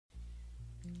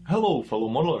Hello fellow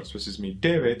modelers, this is me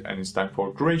David and it's time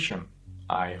for creation.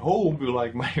 I hope you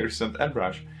like my recent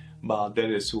airbrush, but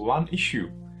there is one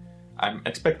issue. I'm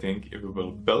expecting if you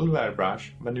will build the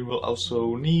airbrush, then you will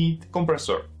also need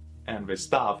compressor, and this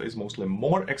stuff is mostly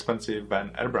more expensive than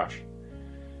airbrush.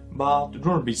 But do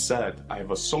not be sad, I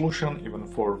have a solution even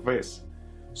for this.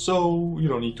 So you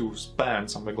don't need to spend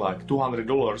something like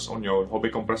 $200 on your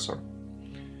hobby compressor.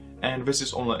 And this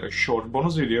is only a short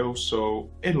bonus video, so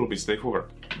it will be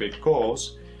straightforward,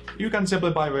 because you can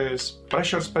simply buy this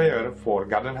pressure sprayer for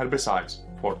garden herbicides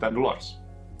for $10.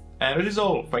 And that is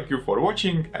all, thank you for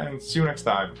watching and see you next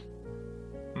time.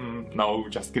 No,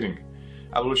 just kidding.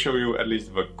 I will show you at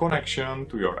least the connection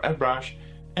to your airbrush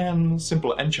and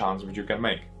simple enchants which you can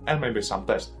make, and maybe some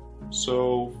tests.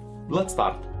 So let's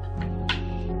start.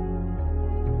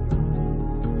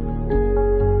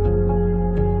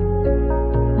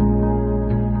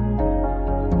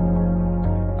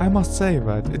 I must say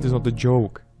that it is not a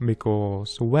joke,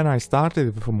 because when I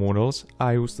started with the models,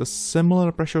 I used a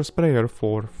similar pressure sprayer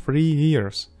for 3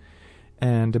 years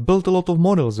and built a lot of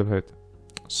models with it,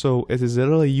 so it is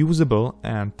really usable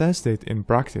and tested in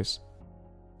practice.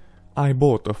 I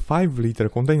bought a 5-liter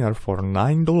container for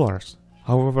 $9,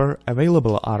 however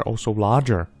available are also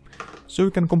larger, so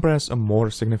you can compress a more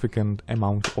significant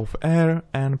amount of air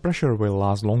and pressure will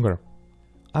last longer.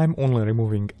 I'm only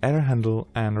removing air handle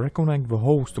and reconnect the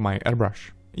hose to my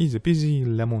airbrush. Easy peasy,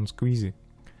 lemon squeezy.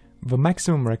 The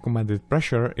maximum recommended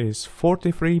pressure is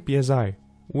 43 psi,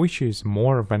 which is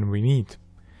more than we need.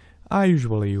 I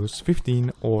usually use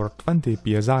 15 or 20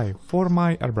 psi for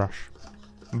my airbrush.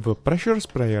 The pressure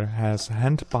sprayer has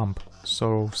hand pump,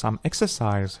 so some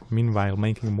exercise meanwhile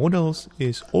making models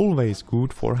is always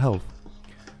good for health.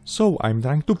 So I'm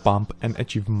trying to pump and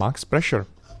achieve max pressure.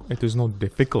 It is not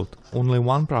difficult, only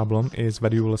one problem is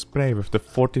that you will spray with the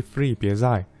 43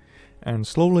 psi and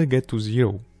slowly get to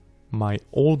 0. My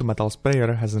old metal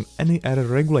sprayer has an any error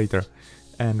regulator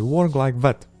and work like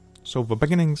that, so the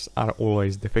beginnings are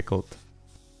always difficult.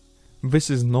 This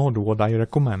is not what I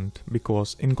recommend,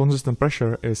 because inconsistent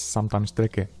pressure is sometimes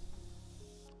tricky.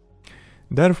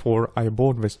 Therefore I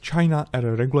bought this China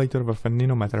error regulator with a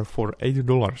nanometer for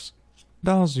 $8.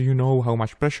 Thus you know how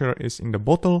much pressure is in the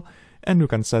bottle, and you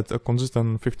can set a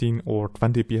consistent 15 or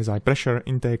 20 psi pressure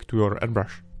intake to your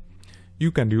airbrush. You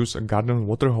can use a garden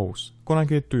water hose,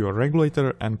 connect it to your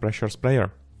regulator and pressure sprayer.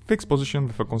 Fixed position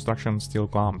with a construction steel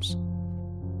clamps.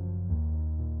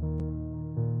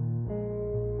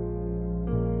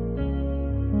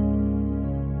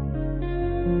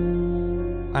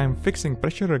 I am fixing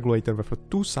pressure regulator with a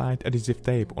 2-side adhesive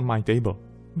tape on my table.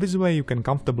 This way you can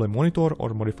comfortably monitor or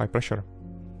modify pressure.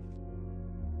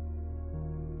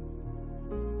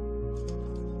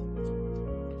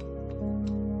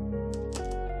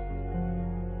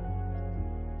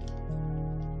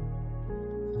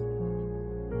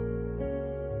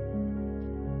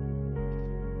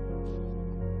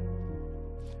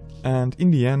 And in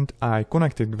the end I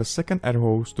connected the second air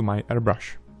hose to my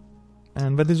airbrush.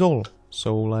 And that is all,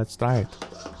 so let's try it.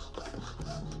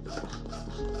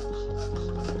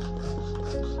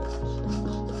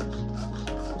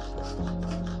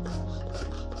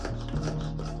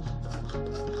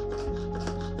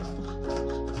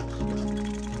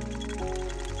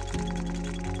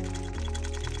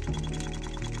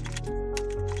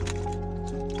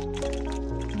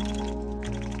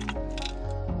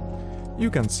 You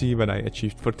can see that I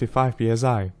achieved 35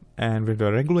 psi, and with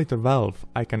the regulator valve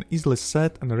I can easily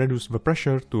set and reduce the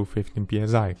pressure to 15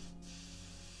 psi.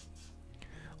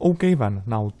 Okay then,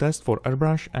 now test for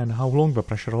airbrush and how long the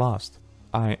pressure lasts.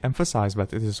 I emphasize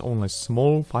that it is only a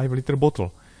small 5-liter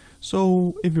bottle,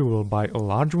 so if you will buy a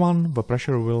large one the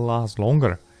pressure will last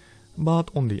longer,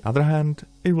 but on the other hand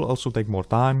it will also take more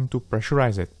time to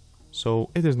pressurize it,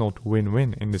 so it is not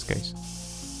win-win in this case.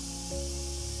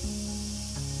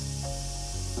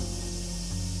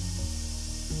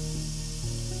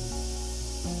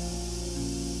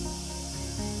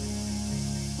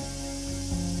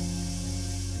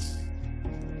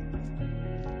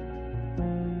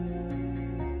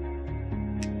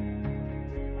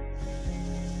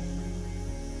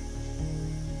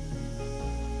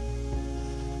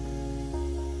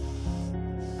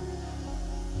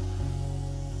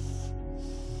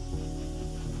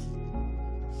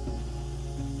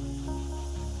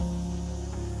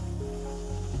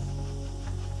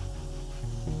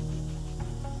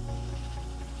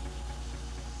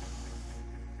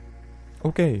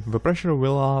 Okay, the pressure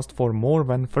will last for more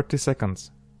than 30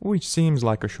 seconds, which seems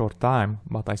like a short time,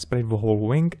 but I sprayed the whole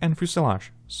wing and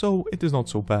fuselage, so it is not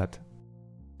so bad.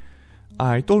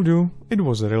 I told you it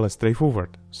was really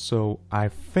straightforward, so I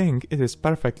think it is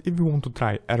perfect if you want to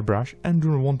try airbrush and do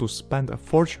not want to spend a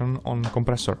fortune on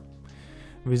compressor.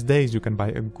 These days you can buy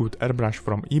a good airbrush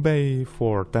from eBay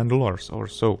for $10 or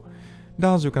so,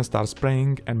 thus you can start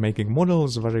spraying and making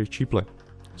models very cheaply.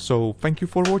 So thank you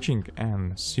for watching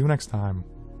and see you next time.